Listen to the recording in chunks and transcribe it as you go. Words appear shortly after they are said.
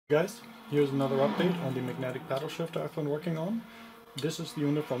Guys, here's another update on the magnetic paddle shifter I've been working on. This is the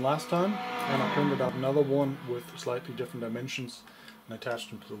unit from last time, and I printed out another one with slightly different dimensions and attached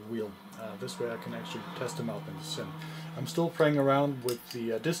them to the wheel. This way I can actually test them out in the sim. I'm still playing around with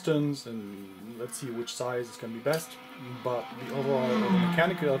the distance and let's see which size is going to be best, but the overall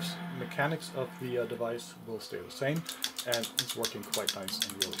mechanics of the device will stay the same, and it's working quite nice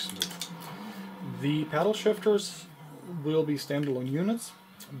and really smooth. The paddle shifters will be standalone units,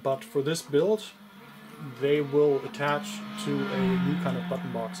 but for this build they will attach to a new kind of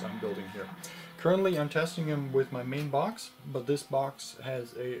button box I'm building here. Currently I'm testing them with my main box, but this box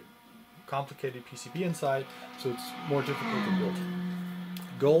has a complicated PCB inside, so it's more difficult to build.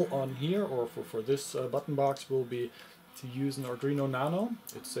 Goal on here, or for this button box, will be to use an Arduino Nano.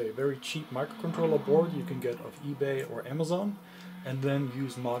 It's a very cheap microcontroller board you can get off eBay or Amazon, and then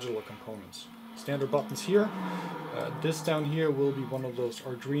use modular components. Standard buttons here. This down here will be one of those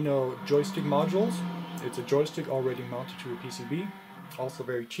Arduino joystick modules. It's a joystick already mounted to a PCB, also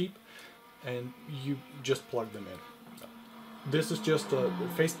very cheap, and you just plug them in. This is just a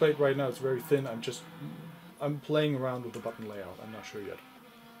faceplate right now, it's very thin. I'm playing around with the button layout, I'm not sure yet.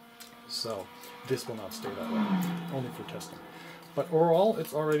 So this will not stay that way, only for testing. But overall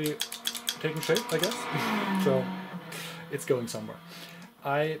it's already taking shape, I guess, so it's going somewhere.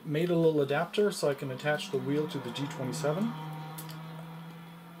 I made a little adapter so I can attach the wheel to the G27.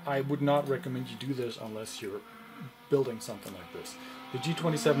 I would not recommend you do this unless you're building something like this. The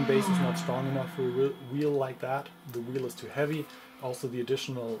G27 base is not strong enough for a wheel like that. The wheel is too heavy. Also the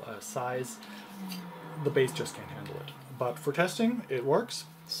additional size, the base just can't handle it. But for testing, it works.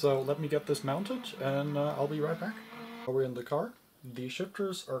 So let me get this mounted and I'll be right back. We're in the car. The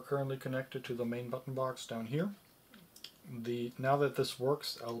shifters are currently connected to the main button box down here. Now that this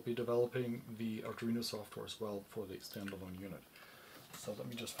works, I'll be developing the Arduino software as well for the standalone unit. So let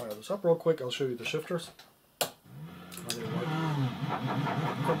me just fire this up real quick. I'll show you the shifters.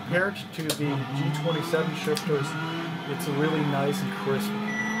 Compared to the G27 shifters, it's a really nice and crisp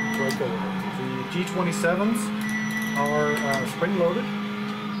breakover. The G27s are spring-loaded,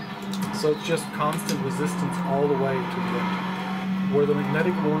 so it's just constant resistance all the way to the end. Where the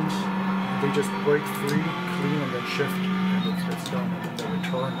magnetic ones, they just break free, clean, and then shift, and it's done, and then they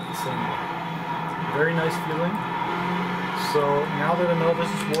return the same way. Very nice feeling. So now that I know this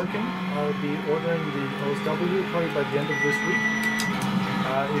is working, I'll be ordering the OSW probably by the end of this week.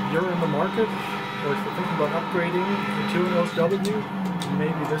 If you're in the market, or if you're thinking about upgrading to an OSW,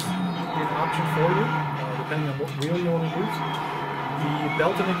 maybe this would be an option for you, depending on what wheel you want to use. The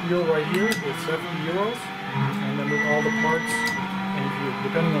Beltonic wheel right here is €70, and then with all the parts, and if you,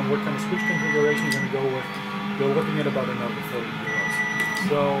 depending on what kind of switch configuration you're going to go with, you're looking at about another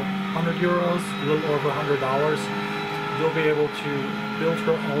 €40. So €100, a little over $100, you'll be able to build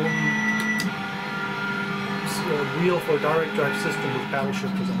your own wheel for a direct drive system with paddle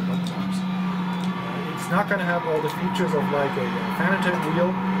shifters and the button box. It's not going to have all the features of like a Fanatec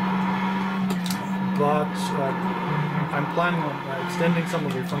wheel, but I'm planning on extending some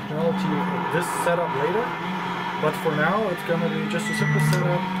of the functionality of this setup later. But for now, it's going to be just a simple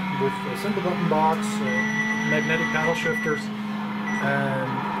setup with a simple button box, magnetic paddle shifters, and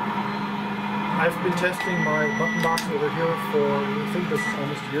I've been testing my button box over here for, I think this is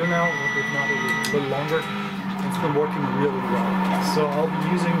almost a year now, if not a little longer. It's been working really well. So I'll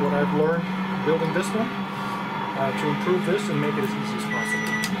be using what I've learned building this one to improve this and make it as easy as possible.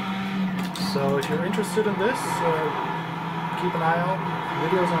 So if you're interested in this, keep an eye out for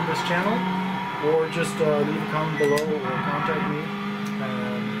videos on this channel, or just leave a comment below or contact me.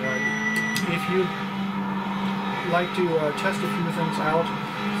 And if you'd like to test a few things out,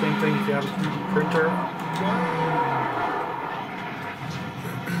 same thing if you have a 3D printer.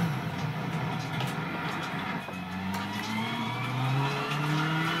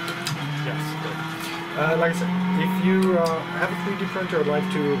 Yes, good. Like I said, if you have a 3D printer or like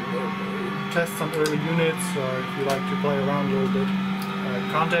to test some early units, or if you like to play around a little bit,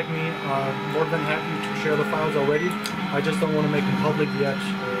 contact me. I'm more than happy to share the files already. I just don't want to make them public yet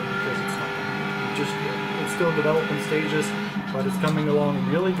because it's still in development stages, but it's coming along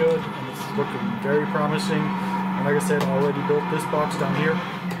really good and it's looking very promising. And like I said, I already built this box down here,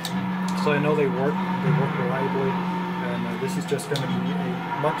 so I know they work reliably. And this is just going to be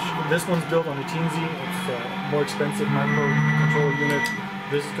this one's built on a Teensy. It's a more expensive microcontroller unit.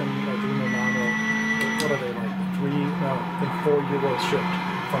 This is going to be like Arduino Nano. What are they like? I think €4 shipped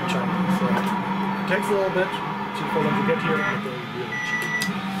from China. So it takes a little bit for them to get here, but they're really cheap.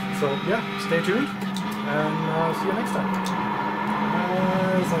 So yeah, stay tuned, and see you next time.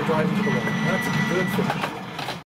 As I drive into the wall. That's a good finish.